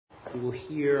We will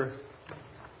hear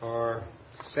our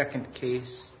second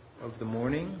case of the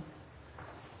morning,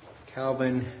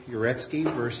 Calvin Uretsky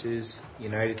versus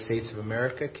United States of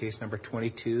America, case number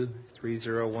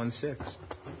 22-3016.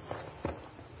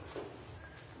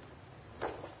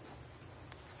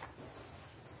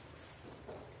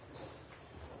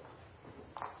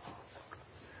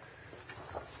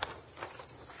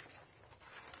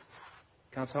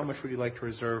 Counsel, how much would you like to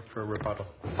reserve for rebuttal?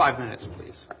 5 minutes,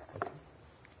 please.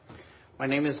 My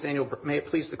name is Daniel. May it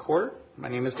please the court? My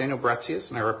name is Daniel Bretzius,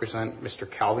 and I represent Mr.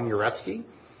 Calvin Uretsky.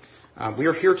 We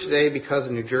are here today because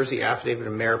the New Jersey Affidavit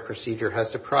of Merit procedure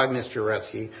has deprived Mr.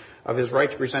 Uretsky of his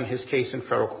right to present his case in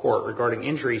federal court regarding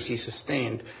injuries he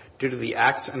sustained due to the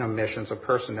acts and omissions of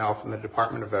personnel from the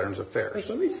Department of Veterans Affairs.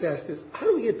 Let me just ask this. How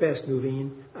do we get past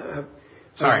Nuveen?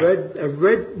 Sorry. I've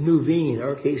read Nuveen,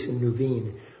 our case in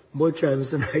Nuveen, more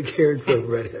times than I cared to have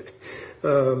read it.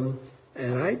 And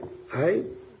I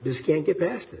just can't get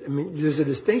past it. I mean, there's a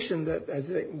distinction that I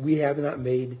think we have not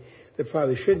made that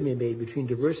probably should be made between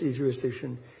diversity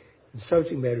jurisdiction and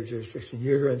subject matter jurisdiction.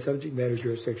 You're here on subject matter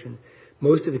jurisdiction.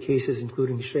 Most of the cases,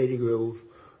 including Shady Grove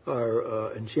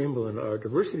and Chamberlain, are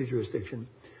diversity jurisdiction.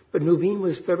 But Nuveen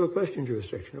was federal question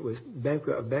jurisdiction. It was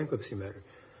a bankruptcy matter.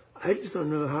 I just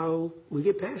don't know how we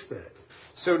get past that.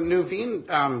 So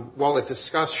Nuveen, while it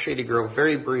discussed Shady Grove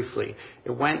very briefly,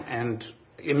 it went and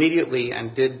immediately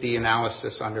and did the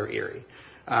analysis under Erie,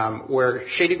 where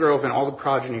Shady Grove and all the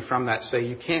progeny from that say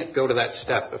you can't go to that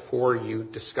step before you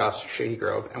discuss Shady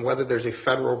Grove and whether there's a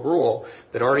federal rule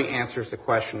that already answers the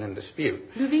question in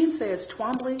dispute. Nuveen says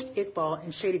Twombly, Iqbal,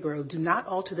 and Shady Grove do not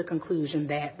alter the conclusion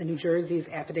that the New Jersey's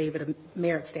Affidavit of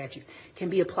Merit statute can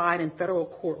be applied in federal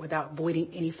court without voiding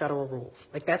any federal rules.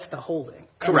 Like, that's the holding.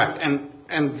 Correct.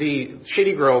 And the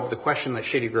Shady Grove, the question that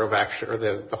Shady Grove actually, or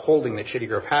the holding that Shady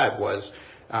Grove had was,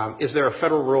 is there a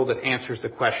federal rule that answers the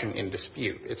question in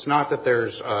dispute? It's not that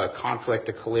there's a conflict,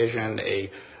 a collision,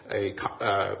 an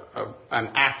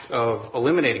act of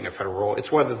eliminating a federal rule. It's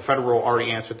whether the federal rule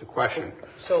already answered the question.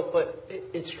 So, but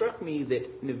it struck me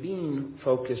that Nuveen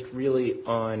focused really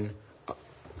on a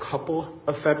couple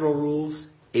of federal rules,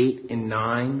 8 and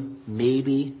 9,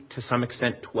 maybe to some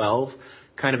extent 12,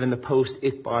 kind of in the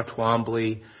post-Iqbal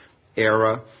Twombly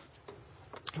era.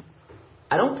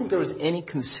 I don't think there was any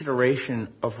consideration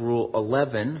of Rule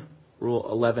 11, Rule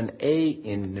 11A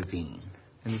in Nuveen.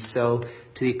 And so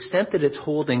to the extent that its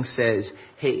holding says,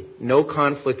 hey, no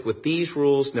conflict with these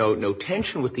rules, no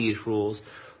tension with these rules,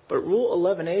 but Rule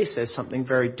 11A says something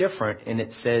very different, and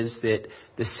it says that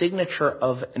the signature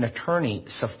of an attorney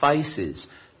suffices.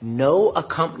 No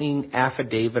accompanying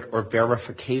affidavit or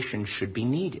verification should be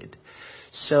needed.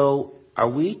 So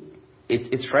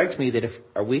it strikes me that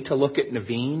are we to look at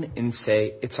Nuveen and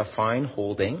say it's a fine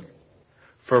holding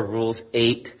for Rules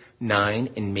 8, 9,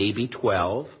 and maybe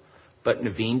 12, but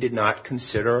Nuveen did not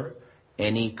consider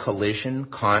any collision,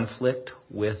 conflict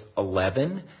with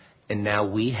 11, and now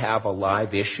we have a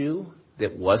live issue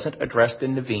that wasn't addressed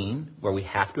in Nuveen, where we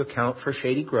have to account for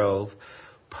Shady Grove,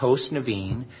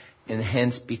 post-Nuveen, and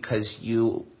hence because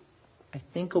you, I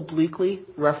think, obliquely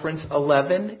reference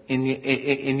 11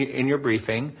 in your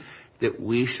briefing, that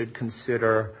we should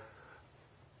consider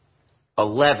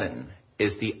 11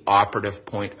 is the operative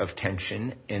point of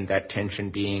tension, and that tension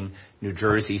being New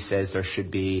Jersey says there should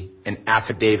be an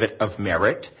affidavit of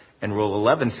merit, and Rule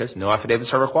 11 says no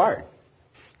affidavits are required.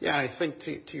 Yeah, I think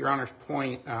to Your Honor's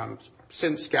point,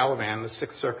 since Gallivan, the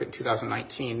Sixth Circuit in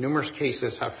 2019, numerous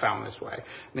cases have found this way.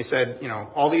 And they said,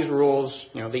 all these rules,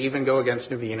 they even go against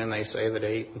Nuveen, and they say that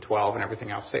 8 and 12 and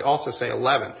everything else. They also say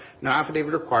 11, no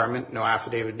affidavit requirement, no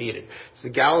affidavit needed. It's the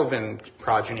Gallivan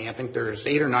progeny. I think there's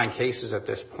 8 or 9 cases at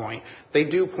this point. They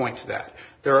do point to that.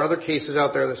 There are other cases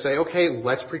out there that say, okay,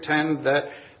 let's pretend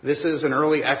that this is an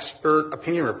early expert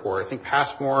opinion report. I think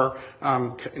Passmore,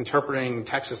 interpreting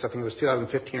Texas, I think it was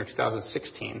 2015 or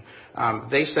 2016,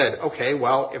 they said, okay,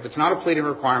 well, if it's not a pleading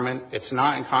requirement, it's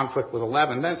not in conflict with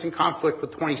 11, then it's in conflict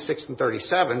with 26 and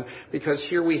 37, because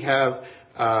here we have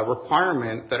a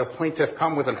requirement that a plaintiff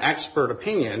come with an expert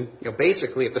opinion,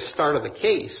 basically at the start of the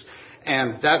case.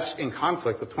 And that's in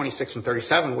conflict with 26 and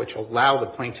 37, which allow the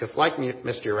plaintiff, like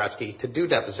Mr. Uretsky, to do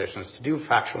depositions, to do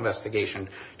factual investigation,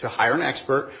 to hire an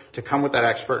expert, to come with that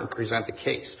expert and present the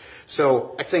case.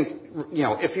 So I think,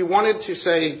 if you wanted to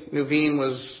say Nuveen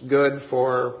was good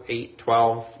for 8,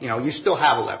 12, you still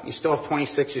have 11. You still have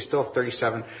 26. You still have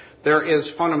 37. There is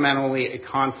fundamentally a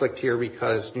conflict here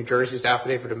because New Jersey's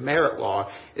Affidavit of Merit law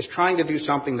is trying to do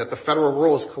something that the federal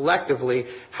rules collectively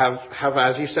have,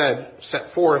 as you said,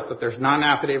 set forth, that there's not an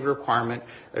affidavit requirement,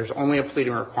 there's only a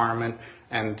pleading requirement,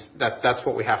 And that's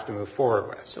what we have to move forward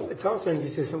with. So it's also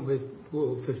inconsistent with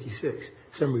Rule 56,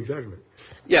 summary judgment.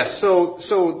 Yes. So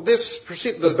this But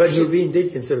Nuveen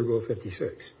did consider Rule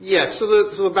 56. Yes. So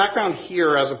the background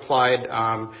here, as applied,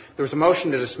 there was a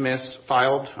motion to dismiss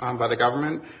filed by the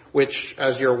government, which,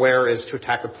 as you're aware, is to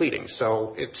attack the pleading.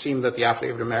 So it seemed that the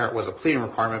affidavit of merit was a pleading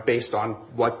requirement based on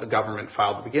what the government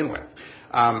filed to begin with.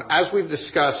 As we've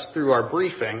discussed through our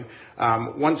briefing,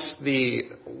 once the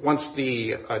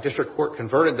district court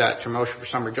converted that to a motion for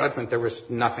summary judgment, there was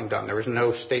nothing done. There was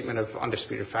no statement of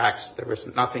undisputed facts. There was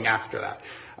nothing after that.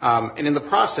 And in the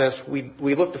process,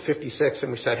 we looked at 56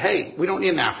 and we said, hey, we don't need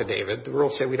an affidavit. The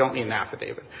rules say we don't need an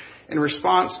affidavit. In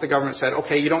response, the government said,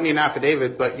 okay, you don't need an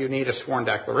affidavit, but you need a sworn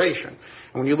declaration.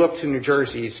 And when you look to New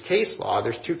Jersey's case law,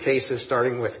 there's two cases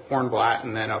starting with Kornblatt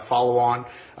and then a follow-on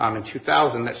in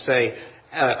 2000 that say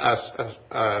a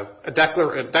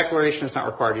declaration is not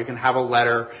required. You can have a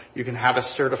letter, you can have a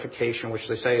certification, which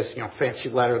they say is, fancy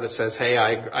letter that says, hey,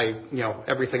 I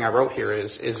everything I wrote here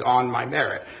is on my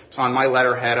merit. It's on my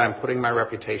letterhead. I'm putting my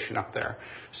reputation up there.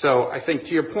 So I think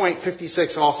to your point,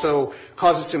 56 also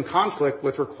causes some conflict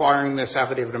with requiring this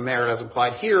affidavit of merit as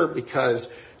applied here because,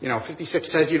 56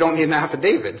 says you don't need an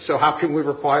affidavit. So how can we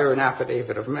require an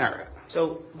affidavit of merit?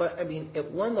 So, but I mean,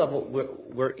 at one level,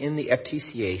 we're in the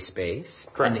FTCA space.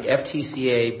 Correct. And the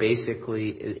FTCA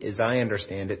basically, as I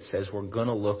understand it, says we're going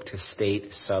to look to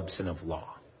state substantive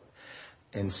law.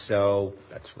 And so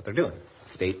that's what they're doing,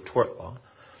 state tort law.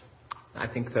 I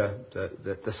think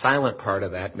the silent part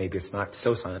of that, maybe it's not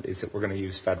so silent, is that we're going to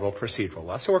use federal procedural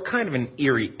law. So we're kind of an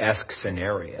Erie-esque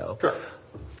scenario. Sure.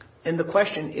 And the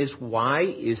question is, why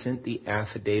isn't the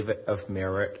affidavit of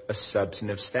merit a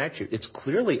substantive statute? It's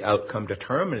clearly outcome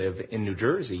determinative in New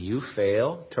Jersey. You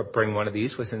fail to bring one of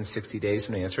these within 60 days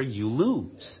of an answer, you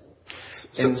lose.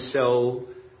 And so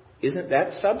isn't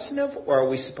that substantive, or are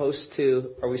we supposed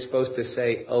to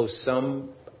say, oh, some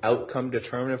outcome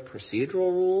determinative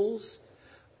procedural rules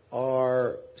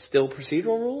are still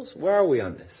procedural rules? Where are we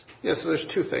on this? Yeah, so there's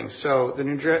two things. So the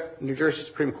New Jersey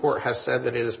Supreme Court has said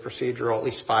that it is procedural at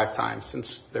least 5 times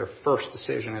since their first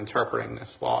decision interpreting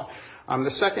this law.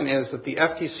 The second is that the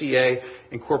FTCA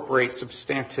incorporates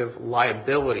substantive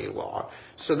liability law.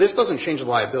 So this doesn't change the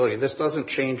liability. This doesn't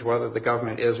change whether the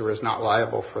government is or is not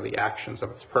liable for the actions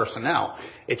of its personnel.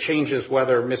 It changes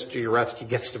whether Mr. Uretsky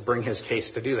gets to bring his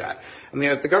case to do that. And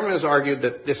the government has argued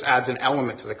that this adds an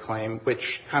element to the claim,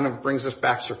 which kind of brings us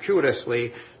back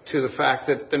circuitously to the fact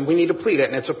that then we need to plead it,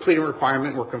 and it's a pleading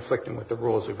requirement. We're conflicting with the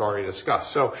rules we've already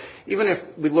discussed. So even if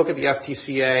we look at the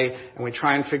FTCA and we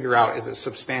try and figure out is it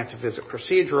substantive, is it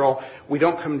procedural, we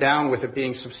don't come down with it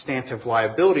being substantive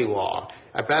liability law.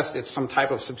 At best, it's some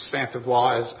type of substantive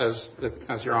law,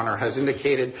 as Your Honor has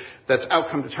indicated, that's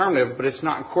outcome determinative, but it's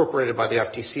not incorporated by the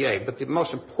FTCA. But the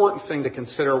most important thing to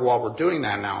consider while we're doing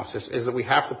that analysis is that we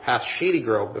have to pass Shady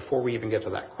Grove before we even get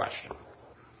to that question.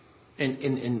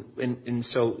 And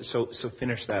so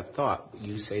finish that thought.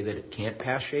 You say that it can't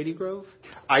pass Shady Grove?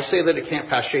 I say that it can't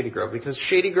pass Shady Grove because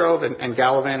Shady Grove and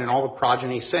Gallivan and all the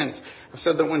progeny since have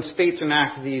said that when states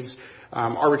enact these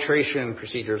arbitration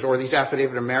procedures or these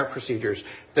affidavit of merit procedures,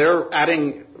 they're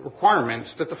adding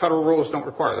requirements that the federal rules don't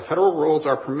require. The federal rules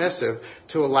are permissive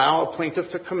to allow a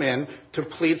plaintiff to come in, to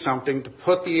plead something, to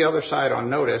put the other side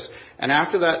on notice, and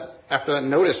after that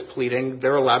notice pleading,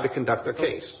 they're allowed to conduct their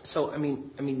case. So, I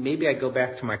mean, maybe I go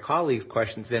back to my colleagues'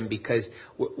 questions then because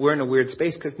we're in a weird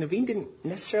space because Naveen didn't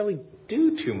necessarily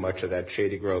do too much of that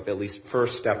Shady Grove, at least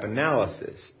first step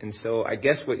analysis. And so I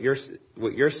guess what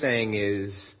you're saying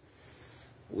is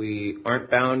we aren't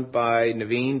bound by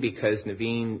Naveen because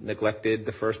Naveen neglected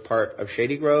the first part of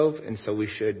Shady Grove, and so we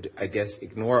should, I guess,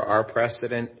 ignore our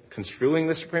precedent construing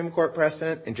the Supreme Court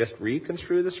precedent and just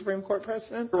reconstrue the Supreme Court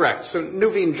precedent? Correct. So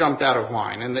Naveen jumped out of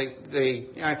line, and they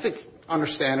I think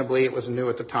understandably it was new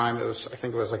at the time. I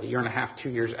think it was like a year and a half, 2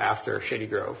 years after Shady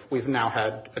Grove. We've now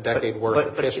had a decade worth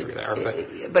of history there.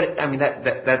 But I mean,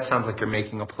 that sounds like you're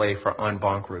making a play for en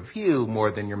banc review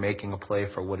more than you're making a play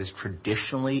for what is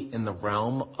traditionally in the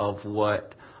realm of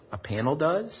what a panel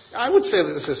does? I would say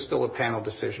that this is still a panel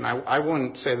decision. I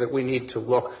wouldn't say that we need to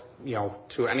look,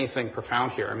 to anything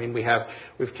profound here. I mean, we have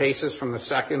cases from the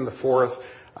 2nd, the 4th,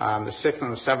 the 6th,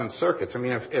 and the 7th circuits. I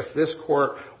mean, if this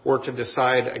court were to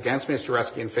decide against Mr.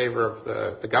 Uretsky in favor of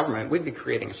the government, we'd be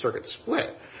creating a circuit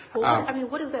split. Well,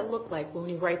 what does that look like when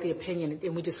we write the opinion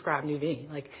and we describe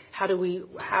Naveen? Like, how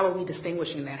are we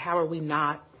distinguishing that? How are we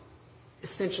not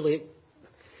essentially?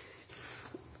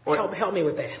 Help me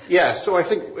with that. Yeah, so I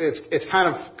think it's kind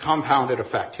of compounded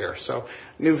effect here. So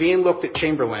Nuveen looked at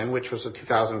Chamberlain, which was a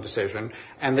 2000 decision,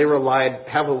 and they relied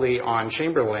heavily on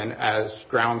Chamberlain as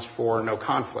grounds for no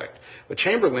conflict. But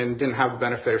Chamberlain didn't have the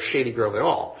benefit of Shady Grove at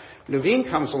all. Nuveen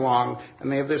comes along,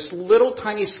 and they have this little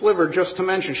tiny sliver just to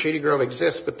mention Shady Grove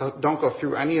exists, but don't go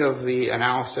through any of the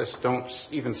analysis, don't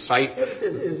even cite.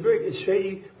 It's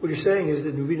shady. What you're saying is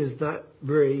that Nuveen is not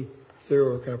very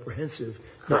thorough or comprehensive,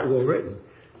 not well written.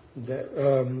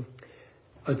 That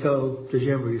until Judge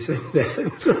Emory said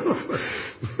that.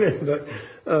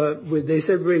 But they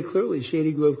said very clearly,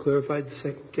 Shady Grove clarified the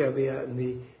second caveat in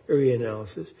the area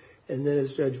analysis. And then,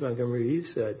 as Judge Montgomery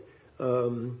said,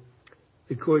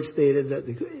 the court stated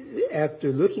that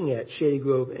after looking at Shady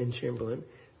Grove and Chamberlain,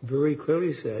 very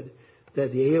clearly said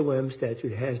that the AOM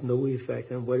statute has no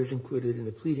effect on what is included in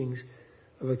the pleadings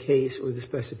of a case or the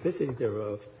specificity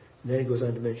thereof. And then it goes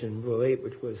on to mention Rule 8,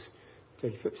 which was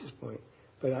Judge Phipps's point.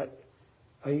 But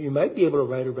you might be able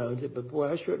to write around it, but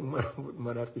boy, I shouldn't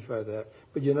want to have to try that.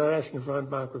 But you're not asking for en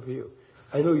banc review.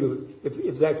 I know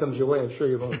if that comes your way, I'm sure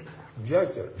you won't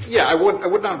object to it. Yeah, I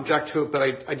would not object to it,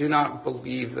 but I do not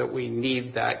believe that we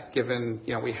need that given,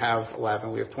 we have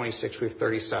 11, we have 26, we have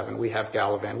 37, we have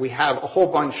Gallivan. We have a whole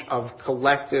bunch of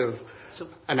collective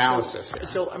analysis here.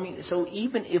 So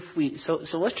even if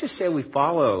so let's just say we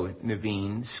follow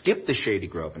Nuveen, skip the Shady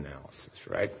Grove analysis,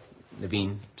 right?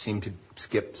 Nuveen seemed to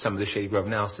skip some of the Shady Grove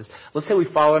analysis. Let's say we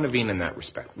follow Nuveen in that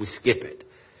respect. We skip it.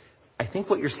 I think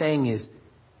what you're saying is,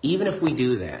 even if we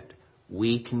do that,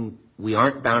 we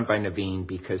aren't bound by Nuveen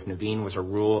because Nuveen was a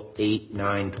Rule 8,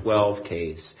 9, 12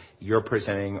 case. You're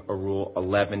presenting a Rule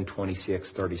 11, 26,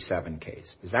 37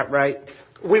 case. Is that right?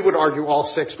 We would argue all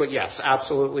six, but yes,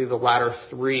 absolutely the latter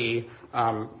three,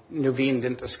 Nuveen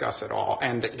didn't discuss at all.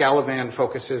 And Gallivan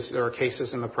there are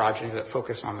cases in the progeny that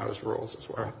focus on those rules as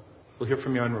well. We'll hear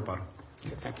from you on rebuttal.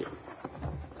 Okay, thank you.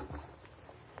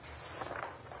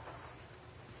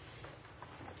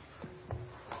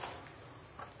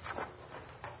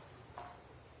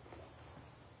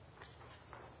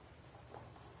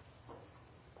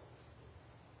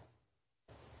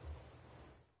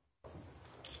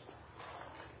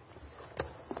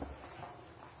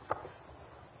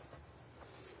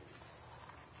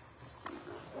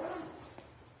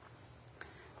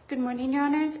 Good morning, Your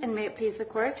Honors, and may it please the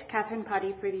Court, Catherine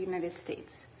Potty for the United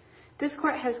States. This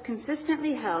Court has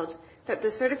consistently held that the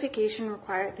certification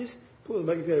required... Just pull the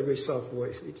microphone, you have a very soft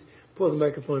voice. Just pull the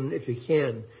microphone, if you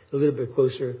can, a little bit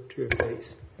closer to your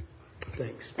face.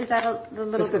 Thanks. Is that a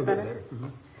little bit better? Mm-hmm.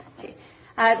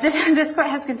 Okay. This Court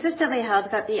has consistently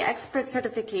held that the expert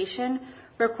certification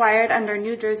required under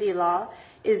New Jersey law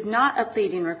is not a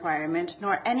pleading requirement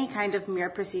nor any kind of mere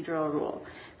procedural rule.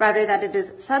 Rather, that it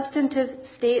is substantive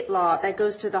state law that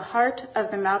goes to the heart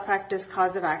of the malpractice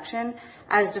cause of action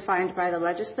as defined by the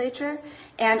legislature,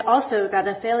 and also that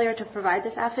a failure to provide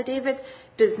this affidavit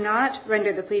does not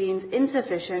render the pleadings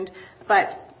insufficient,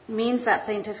 but means that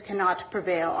plaintiff cannot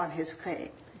prevail on his claim.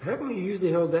 Haven't we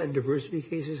usually held that in diversity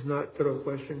cases, not federal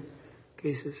question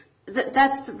cases?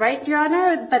 That's right, Your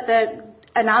Honor, but the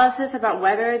analysis about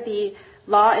whether the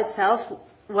law itself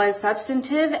was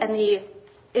substantive and the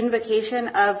invocation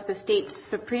of the state's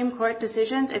Supreme Court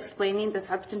decisions explaining the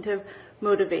substantive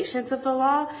motivations of the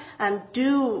law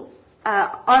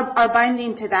are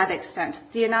binding to that extent.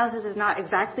 The analysis is not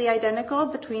exactly identical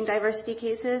between diversity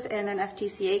cases and an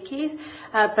FTCA case,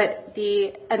 but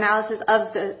the analysis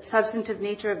of the substantive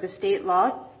nature of the state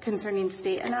law concerning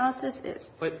state analysis is.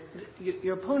 But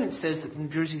your opponent says that the New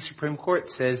Jersey Supreme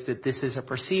Court says that this is a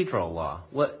procedural law.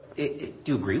 Do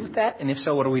you agree with that? And if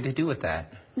so, what are we to do with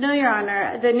that? No, Your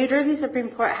Honor. The New Jersey Supreme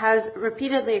Court has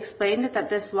repeatedly explained that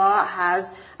this law has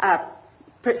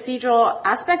procedural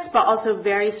aspects, but also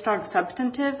very strong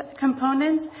substantive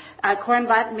components.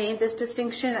 Kornblatt made this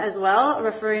distinction as well,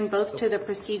 referring both to the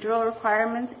procedural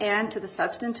requirements and to the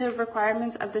substantive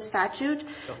requirements of the statute.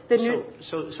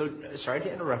 So sorry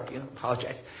to interrupt you.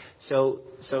 Apologize. So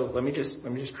let me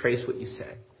just trace what you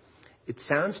said. It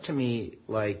sounds to me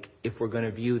like if we're going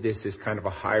to view this as kind of a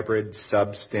hybrid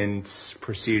substance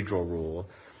procedural rule,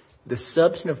 the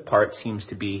substantive part seems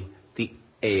to be the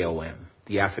AOM,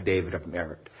 the affidavit of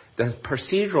merit. The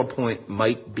procedural point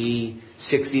might be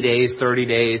 60 days, 30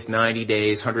 days, 90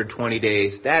 days, 120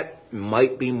 days. That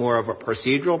might be more of a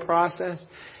procedural process.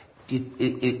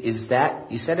 Is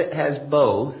that, you said it has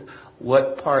both.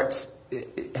 What parts,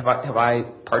 have I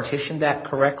partitioned that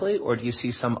correctly, or do you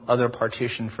see some other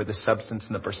partition for the substance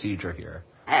and the procedure here?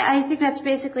 I think that's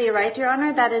basically right, Your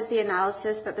Honor. That is the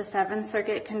analysis that the Seventh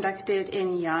Circuit conducted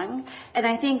in Young. And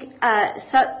I think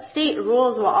state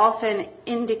rules will often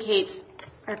indicate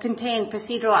contain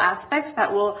procedural aspects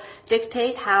that will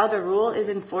dictate how the rule is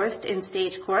enforced in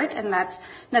state court, and that's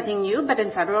nothing new, but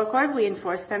in federal court we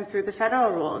enforce them through the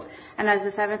federal rules. And as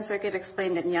the Seventh Circuit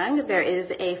explained in Young, there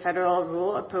is a federal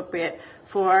rule appropriate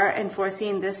for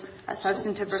enforcing this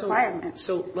substantive requirement.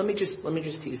 So let me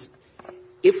just tease.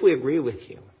 If we agree with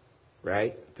you,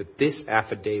 right, that this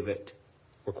affidavit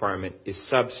requirement is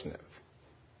substantive,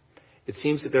 it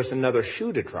seems that there's another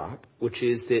shoe to drop, which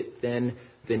is that then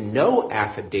the no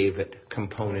affidavit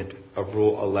component of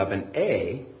Rule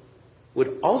 11A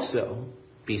would also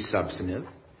be substantive.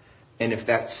 And if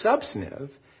that's substantive,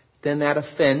 then that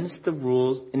offends the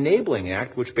Rules Enabling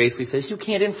Act, which basically says you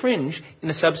can't infringe in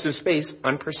a substantive space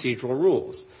on procedural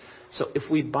rules. So if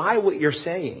we buy what you're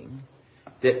saying,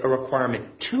 that a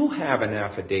requirement to have an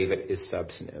affidavit is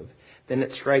substantive, then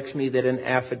it strikes me that an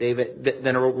affidavit,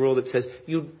 then a rule that says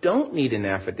you don't need an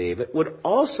affidavit would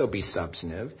also be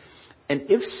substantive. And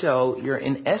if so, you're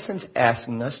in essence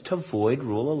asking us to void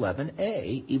Rule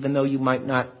 11A, even though you might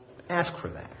not ask for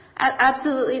that.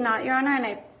 Absolutely not, Your Honor, and I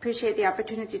appreciate the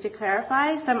opportunity to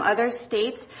clarify. Some other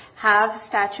states have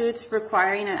statutes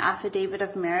requiring an affidavit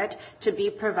of merit to be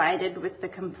provided with the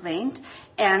complaint,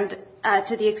 and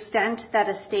to the extent that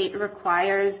a state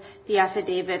requires the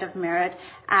affidavit of merit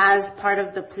as part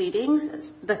of the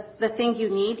pleadings, the thing you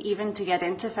need even to get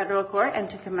into federal court and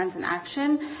to commence an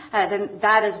action, then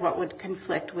that is what would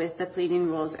conflict with the pleading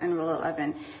rules in Rule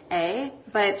 11A.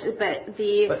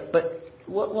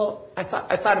 Well, I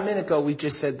thought a minute ago we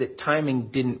just said that timing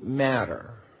didn't matter.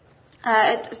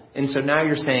 And so now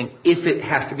you're saying if it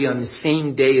has to be on the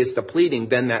same day as the pleading,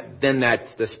 then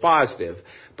that's dispositive.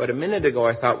 But a minute ago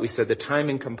I thought we said the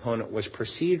timing component was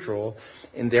procedural,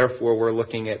 and therefore we're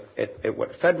looking at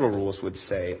what federal rules would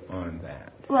say on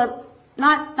that. Well,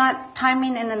 not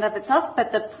timing in and of itself,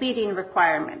 but the pleading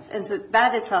requirements. And so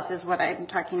that itself is what I'm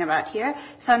talking about here.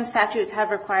 Some statutes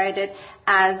have required it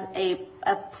as a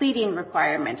pleading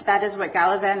requirement. That is what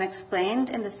Gallivan explained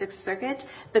in the Sixth Circuit.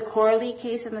 The Corley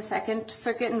case in the Second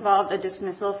Circuit involved a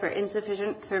dismissal for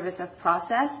insufficient service of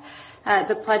process.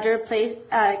 The Pledger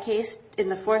case in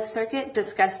the Fourth Circuit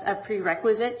discussed a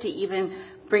prerequisite to even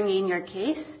bringing your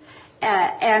case.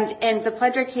 And the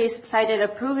Pledger case cited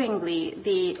approvingly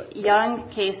the Young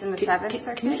case in the Seventh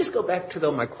Circuit. Can you just go back to,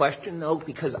 though, my question, though?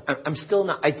 Because I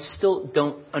still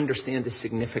don't understand the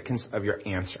significance of your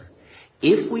answer.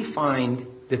 If we find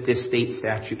that this state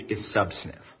statute is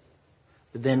substantive,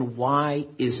 then why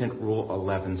isn't Rule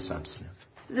 11 substantive?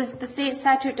 The state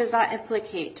statute does not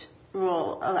implicate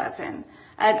Rule 11.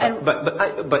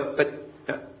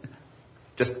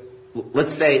 Just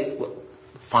let's say,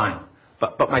 fine.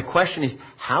 But my question is,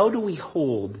 how do we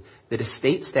hold that a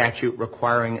state statute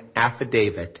requiring an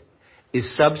affidavit is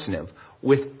substantive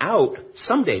without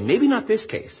someday, maybe not this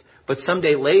case, but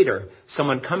someday later,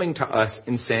 someone coming to us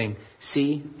and saying,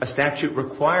 see, a statute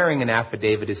requiring an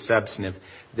affidavit is substantive.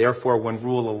 Therefore, when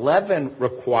Rule 11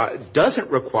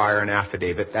 doesn't require an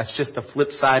affidavit, that's just the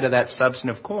flip side of that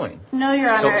substantive coin. No,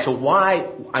 Your Honor. So why?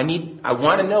 I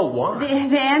want to know why.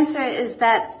 The answer is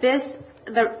that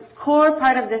the core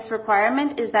part of this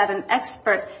requirement is that an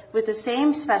expert with the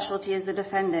same specialty as the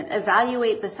defendant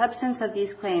evaluate the substance of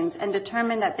these claims and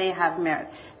determine that they have merit.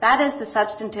 That is the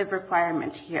substantive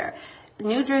requirement here.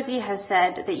 New Jersey has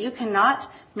said that you cannot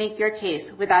make your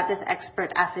case without this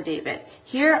expert affidavit.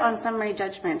 Here on summary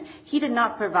judgment, he did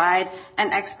not provide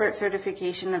an expert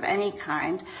certification of any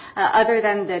kind other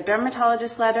than the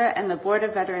dermatologist letter and the Board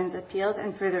of Veterans' Appeals,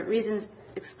 and for the reasons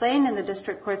explained in the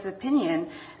district court's opinion,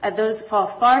 those fall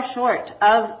far short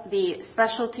of the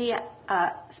specialty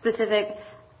specific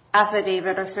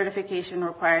affidavit or certification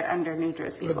required under New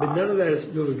Jersey law. But none of that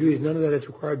is, you'll agree, none of that is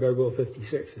required by Rule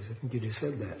 56, as I think you just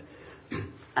said that.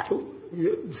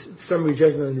 Summary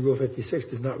judgment under Rule 56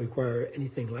 does not require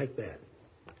anything like that.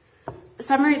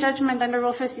 Summary judgment under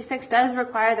Rule 56 does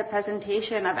require the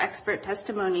presentation of expert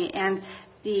testimony, and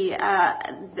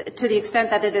to the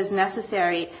extent that it is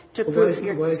necessary to prove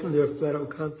why isn't there a flat-out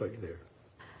conflict there?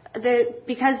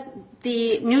 Because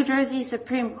the New Jersey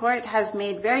Supreme Court has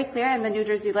made very clear, and the New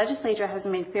Jersey Legislature has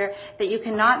made clear, that you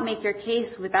cannot make your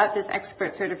case without this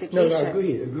expert certification. No,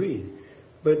 agreed.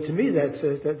 But to me that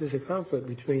says that there's a conflict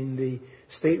between the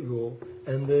state rule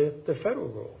and the federal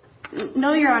rule.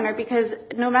 No, Your Honor, because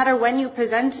no matter when you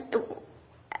present,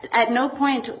 at no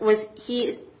point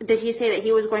did he say that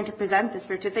he was going to present the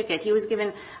certificate. He was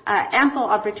given ample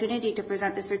opportunity to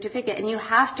present the certificate, and you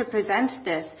have to present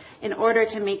this in order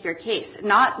to make your case.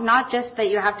 Not just that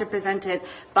you have to present it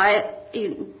by...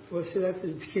 Well, see, that's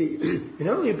the key. You're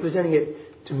not only presenting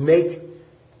it to make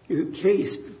your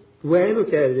case. The way I look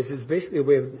at it is it's basically a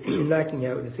way of knocking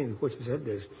out, and I think the courts have said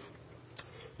this,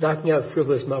 knocking out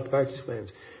frivolous malpractice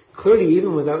claims. Clearly,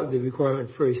 even without the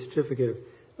requirement for a certificate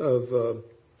of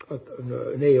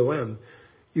an AOM,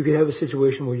 you could have a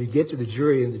situation where you get to the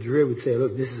jury and the jury would say,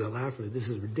 look, this is a laugher. This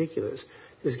is ridiculous.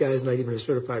 This guy's not even a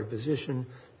certified physician.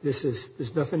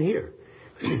 There's nothing here.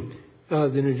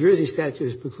 The New Jersey statute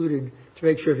is precluded to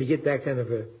make sure if you get that kind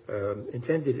of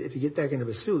if you get that kind of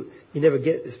a suit, you never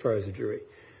get as far as a jury.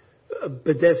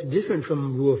 But that's different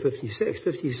from Rule 56.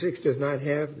 56 does not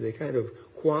have the kind of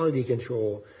quality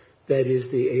control that is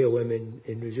the AOM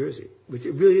in New Jersey, which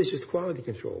it really is just quality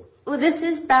control. Well, this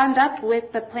is bound up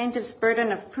with the plaintiff's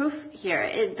burden of proof here.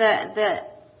 The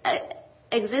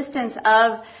existence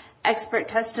of expert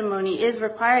testimony is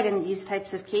required in these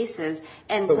types of cases.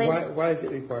 But why is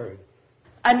it required?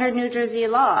 Under New Jersey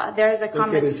law, there is a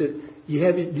common... Do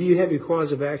you have your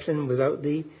cause of action without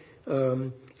the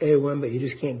AOM, but you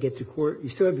just can't get to court? You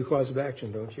still have your cause of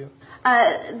action, don't you?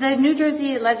 The New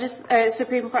Jersey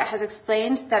Supreme Court has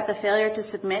explained that the failure to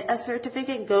submit a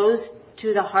certificate goes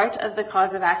to the heart of the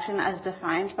cause of action as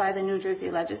defined by the New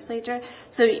Jersey legislature.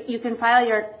 So you can file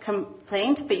your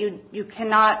complaint, but you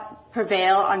cannot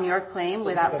prevail on your claim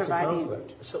without providing...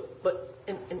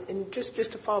 And just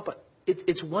to follow up,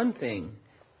 it's one thing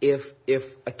if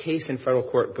a case in federal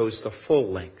court goes the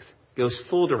full length, goes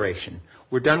full duration,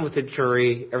 we're done with the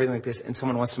jury, everything like this, and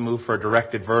someone wants to move for a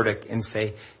directed verdict and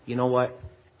say, you know what,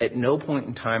 at no point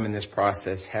in time in this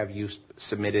process have you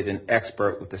submitted an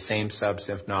expert with the same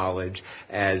substantive knowledge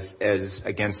as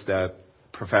against the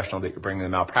professional that you're bringing the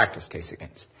malpractice case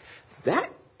against.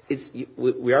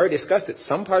 We already discussed it.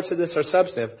 Some parts of this are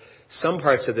substantive. Some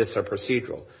parts of this are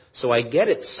procedural. So I get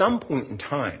at some point in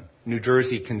time, New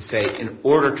Jersey can say, in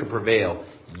order to prevail,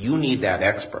 you need that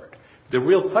expert. The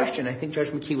real question, I think Judge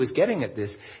McKee was getting at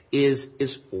this,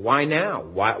 is why now?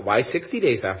 Why 60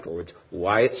 days afterwards?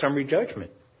 Why at summary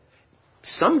judgment?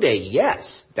 Someday,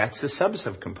 yes, that's the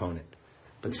substantive component.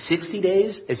 But 60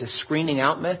 days as a screening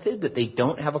out method that they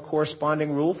don't have a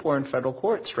corresponding rule for in federal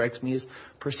court strikes me as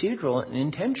procedural in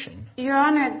intention. Your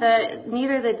Honor,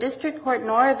 neither the district court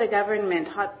nor the government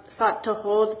sought to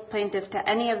hold plaintiff to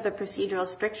any of the procedural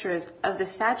strictures of the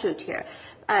statute here.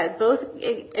 Both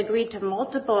agreed to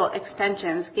multiple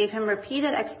extensions, gave him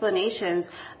repeated explanations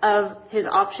of his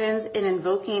options in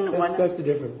invoking one. That's the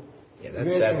difference.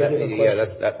 That's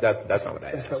not what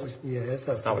I asked.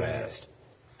 That's not what I asked.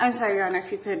 I'm sorry, Your Honor,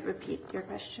 if you could repeat your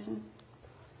question.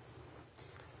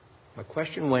 My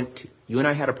question went to, you and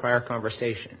I had a prior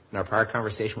conversation, and our prior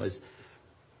conversation was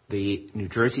the New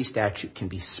Jersey statute can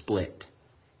be split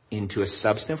into a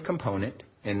substantive component,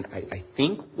 and I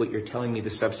think what you're telling me the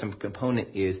substantive component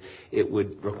is it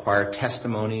would require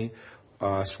testimony,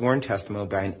 sworn testimony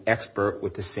by an expert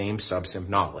with the same substantive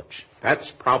knowledge. That's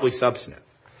probably substantive.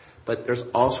 But there's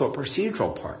also a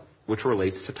procedural part, which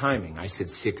relates to timing. I said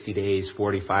 60 days,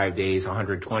 45 days,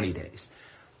 120 days.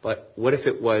 But what if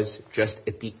it was just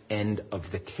at the end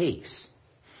of the case?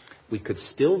 We could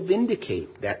still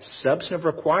vindicate that substantive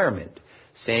requirement,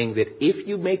 saying that if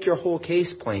you make your whole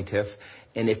case, plaintiff,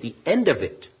 and at the end of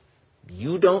it,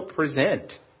 you don't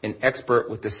present an expert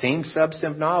with the same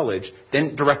substantive knowledge,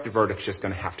 then directed verdict's just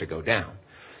going to have to go down.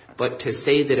 But to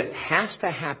say that it has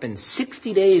to happen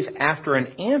 60 days after an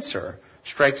answer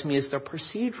strikes me as the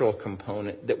procedural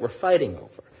component that we're fighting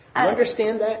over. Do you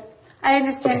understand that? I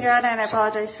understand, Your Honor, and I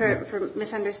apologize for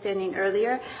misunderstanding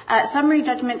earlier. Summary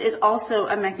judgment is also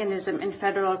a mechanism in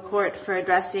federal court for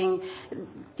addressing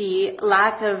the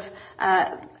lack of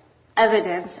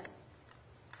evidence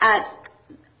at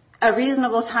a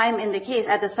reasonable time in the case,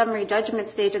 at the summary judgment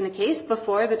stage in the case,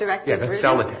 before the directed verdict.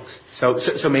 Yeah, that's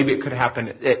Celotex. So maybe it could happen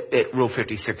at Rule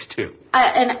 56, too.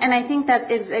 And I think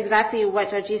that is exactly what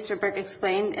Judge Easterbrook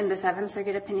explained in the Seventh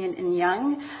Circuit opinion in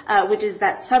Young, which is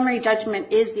that summary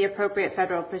judgment is the appropriate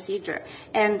federal procedure.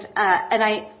 And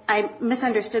I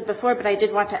misunderstood before, but I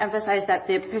did want to emphasize that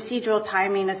the procedural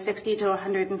timing of 60 to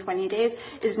 120 days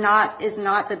is not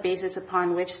the basis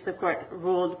upon which the court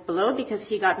ruled below, because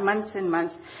he got months and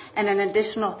months and an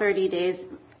additional 30 days,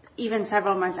 even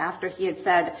several months after he had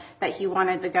said that he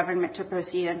wanted the government to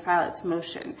proceed and file its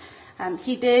motion.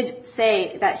 He did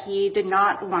say that he did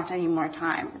not want any more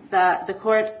time. The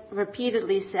court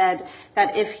repeatedly said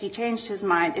that if he changed his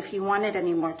mind, if he wanted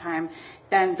any more time,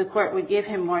 then the court would give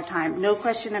him more time. No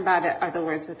question about it are the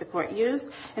words that the court used.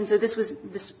 And so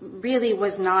this really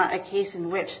was not a case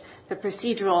in which the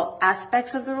procedural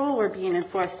aspects of the rule were being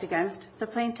enforced against the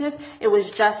plaintiff. It was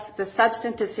just the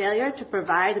substantive failure to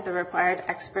provide the required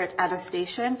expert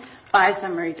attestation by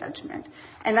summary judgment.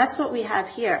 And that's what we have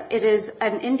here. It is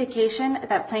an indication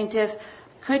that plaintiff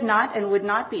could not and would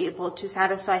not be able to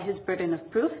satisfy his burden of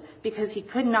proof because he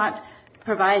could not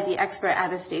provide the expert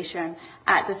attestation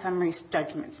at the summary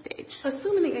judgment stage.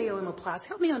 Assuming the AOM applies,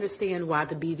 help me understand why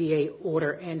the BVA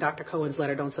order and Dr. Cohen's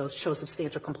letter don't show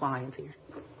substantial compliance here.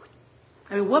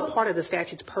 I mean, what part of the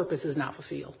statute's purpose is not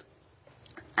fulfilled?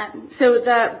 So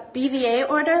the BVA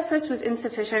order first was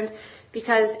insufficient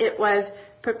because it was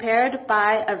prepared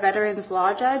by a veterans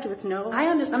law judge with no...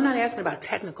 I'm not asking about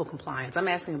technical compliance. I'm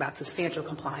asking about substantial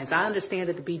compliance. I understand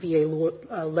that the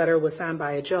BVA letter was signed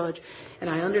by a judge, and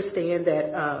I understand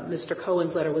that Mr.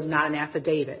 Cohen's letter was not an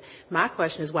affidavit. My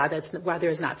question is why there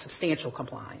is not substantial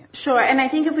compliance. Sure, and I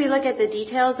think if we look at the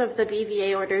details of the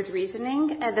BVA order's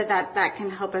reasoning, that can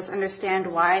help us understand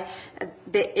why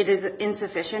it is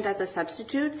insufficient as a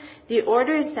substitute. The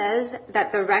order says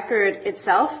that the record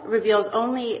itself reveals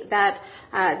only that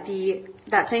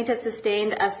that plaintiff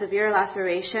sustained a severe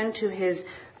laceration to his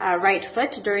right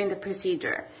foot during the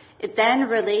procedure. It then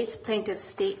relates plaintiff's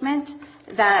statement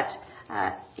that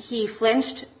he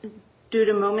flinched due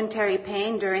to momentary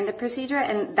pain during the procedure,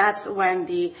 and that's when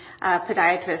the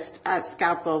podiatrist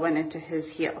scalpel went into his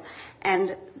heel.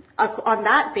 And on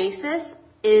that basis,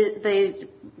 the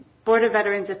Board of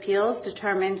Veterans' Appeals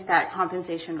determined that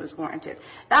compensation was warranted.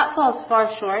 That falls far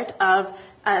short of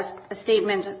a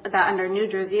statement that under New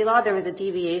Jersey law there was a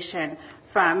deviation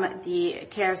from the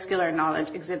care, skill, or knowledge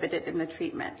exhibited in the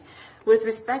treatment. With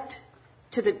respect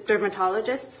to the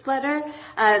dermatologist's letter,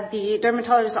 the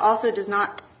dermatologist also does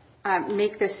not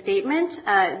make this statement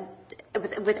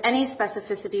with any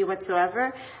specificity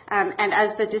whatsoever. And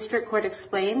as the district court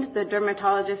explained, the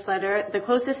dermatologist's letter, the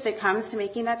closest it comes to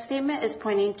making that statement is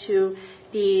pointing to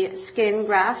the skin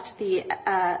graft, the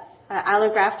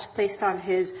allograft placed on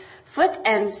his foot,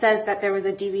 and says that there was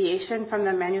a deviation from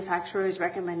the manufacturer's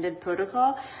recommended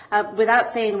protocol,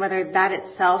 without saying whether that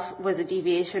itself was a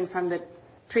deviation from the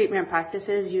treatment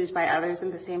practices used by others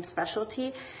in the same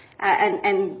specialty,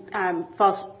 and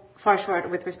falls far short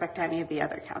with respect to any of the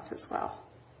other counts as well.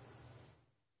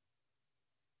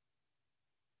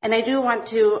 And I do want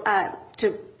to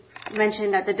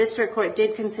mention that the district court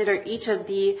did consider each of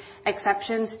the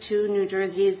exceptions to New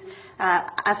Jersey's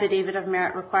affidavit of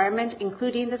merit requirement,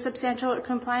 including the substantial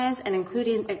compliance and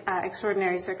including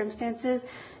extraordinary circumstances,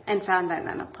 and found that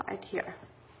none applied here.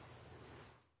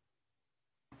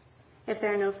 If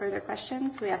there are no further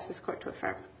questions, we ask this court to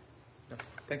affirm. No.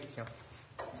 Thank you, counsel.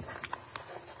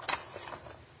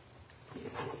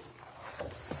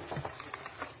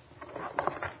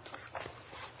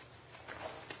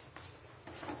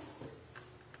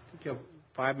 You have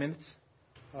 5 minutes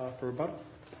for rebuttal.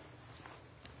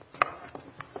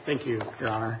 Thank you, Your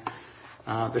Honor.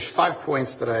 There's 5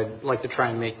 points that I'd like to try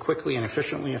and make quickly and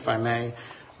efficiently, if I may.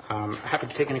 Happy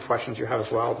to take any questions you have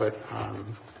as well, but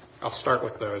I'll start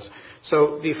with those.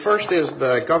 So the first is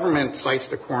the government cites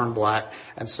to Kornblatt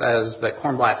and says that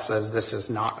Kornblatt says this is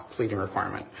not a pleading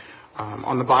requirement.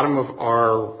 On the bottom of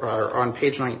on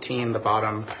page 19, the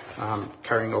bottom,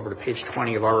 carrying over to page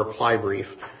 20 of our reply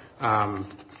brief,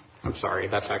 I'm sorry,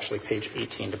 that's actually page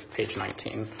 18 to page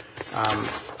 19.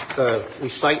 We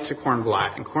cite to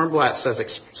Kornblatt, and Kornblatt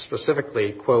says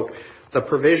specifically, quote, the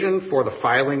provision for the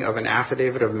filing of an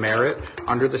affidavit of merit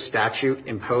under the statute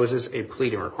imposes a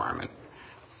pleading requirement.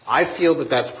 I feel that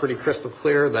that's pretty crystal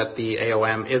clear that the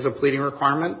AOM is a pleading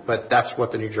requirement, but that's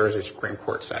what the New Jersey Supreme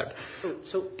Court said.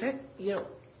 So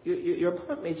your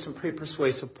opponent made some pretty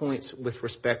persuasive points with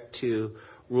respect to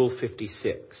Rule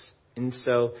 56. And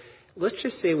so let's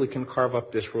just say we can carve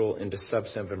up this rule into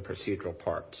substantive and procedural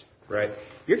parts, right?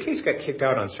 Your case got kicked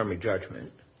out on summary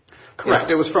judgment. Correct.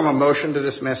 Yeah. It was from a motion to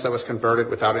dismiss that was converted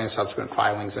without any subsequent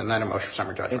filings, and then a motion for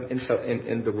summary judgment.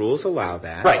 And the rules allow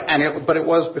that. Right. But it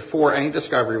was before any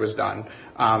discovery was done.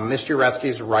 Mr.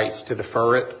 Uretsky's rights to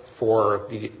defer it for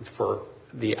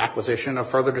the acquisition of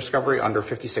further discovery under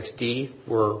 56D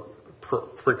were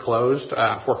foreclosed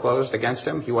against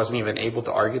him. He wasn't even able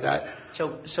to argue that.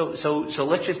 So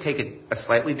let's just take a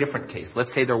slightly different case.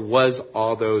 Let's say there was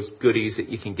all those goodies that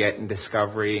you can get in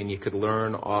discovery and you could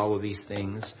learn all of these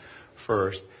things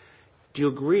first. Do you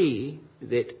agree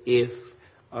that if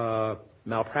a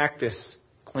malpractice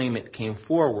claimant came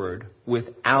forward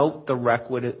without the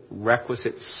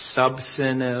requisite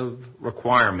substantive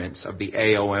requirements of the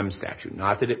AOM statute,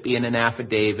 not that it be in an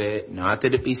affidavit, not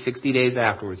that it be 60 days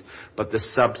afterwards, but the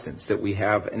substance, that we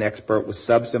have an expert with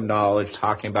substantive knowledge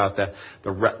talking about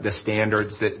the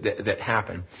standards that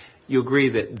happen, you agree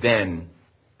that then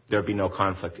there'd be no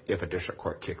conflict if a district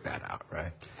court kicked that out,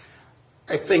 right?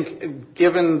 I think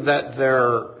given that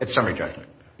it's summary judgment.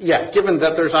 Yeah, given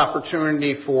that there's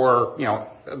opportunity for,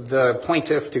 the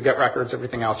plaintiff to get records,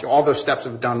 everything else, all those steps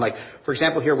have been done. Like, for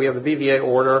example, here we have a BVA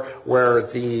order where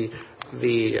the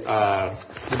the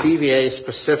BVA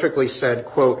specifically said,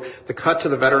 quote, the cut to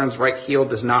the veteran's right heel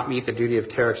does not meet the duty of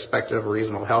care expected of a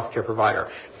reasonable health care provider.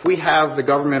 If we have the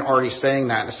government already saying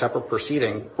that in a separate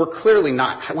proceeding, we're clearly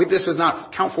not, this is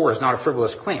not, count 4 is not a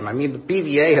frivolous claim. I mean, the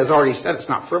BVA has already said it's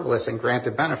not frivolous and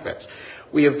granted benefits.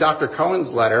 We have Dr. Cohen's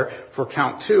letter for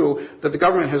count 2 that the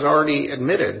government has already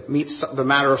admitted meets the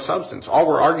matter of substance. All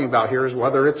we're arguing about here is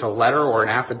whether it's a letter or an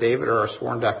affidavit or a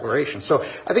sworn declaration. So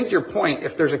I think to your point,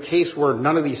 if there's a case where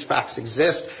none of these facts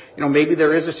exist, maybe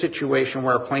there is a situation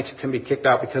where a plaintiff can be kicked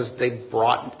out because they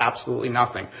brought absolutely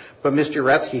nothing. But Mr.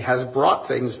 Uretsky has brought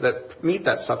things that meet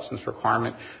that substance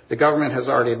requirement. The government has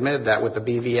already admitted that with the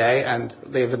BVA, and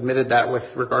they've admitted that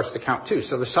with regards to count 2.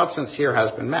 So the substance here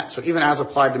has been met. So even as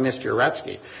applied to Mr.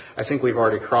 Uretsky, I think we've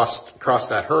already crossed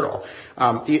that hurdle.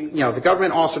 The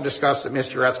government also discussed that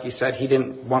Mr. Uretsky said he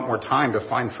didn't want more time to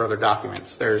find further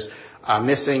documents. There's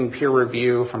missing peer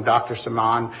review from Dr.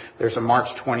 Saman. There's a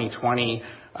March 2020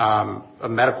 a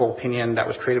medical opinion that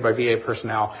was created by VA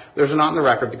personnel. Those are not in the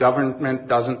record. The government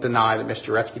doesn't deny that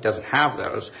Mr. Uretsky doesn't have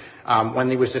those. When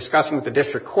he was discussing with the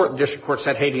district court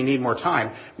said, hey, do you need more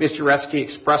time? Mr. Uretsky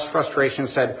expressed frustration and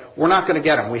said, we're not going to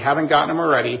get him. We haven't gotten him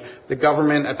already. The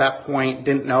government at that point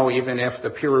didn't know even if the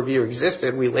peer review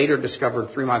existed. We later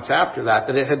discovered 3 months after that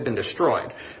it had been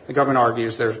destroyed. The government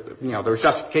argues there's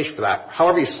justification for that.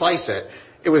 However you slice it,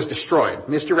 it was destroyed.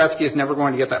 Mr. Uretsky is never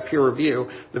going to get that peer review.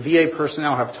 The VA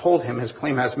personnel have told him his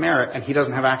claim has merit, and he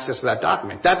doesn't have access to that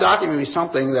document. That document is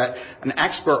something that an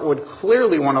expert would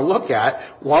clearly want to look at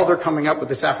while they're coming up with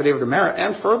this affidavit of merit,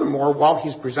 and furthermore, while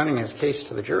he's presenting his case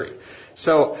to the jury.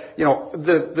 So,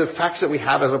 the facts that we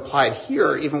have as applied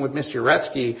here, even with Mr.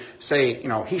 Uretsky, say,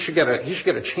 he should get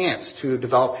a chance to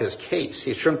develop his case.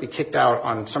 He shouldn't be kicked out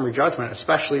on summary judgment,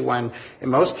 especially when, in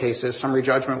most cases, summary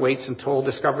judgment waits until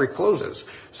discovery closes.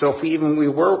 So if we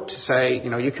were to say,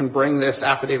 you can bring this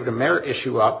affidavit of merit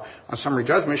issue up on summary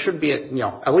judgment, it should be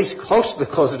at least close to the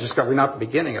close of discovery, not the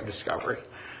beginning of discovery.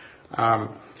 I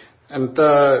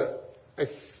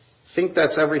think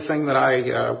that's everything that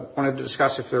I wanted to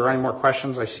discuss. If there are any more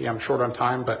questions, I see I'm short on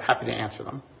time, but happy to answer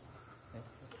them.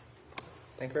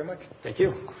 Thank you very much. Thank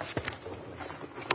you.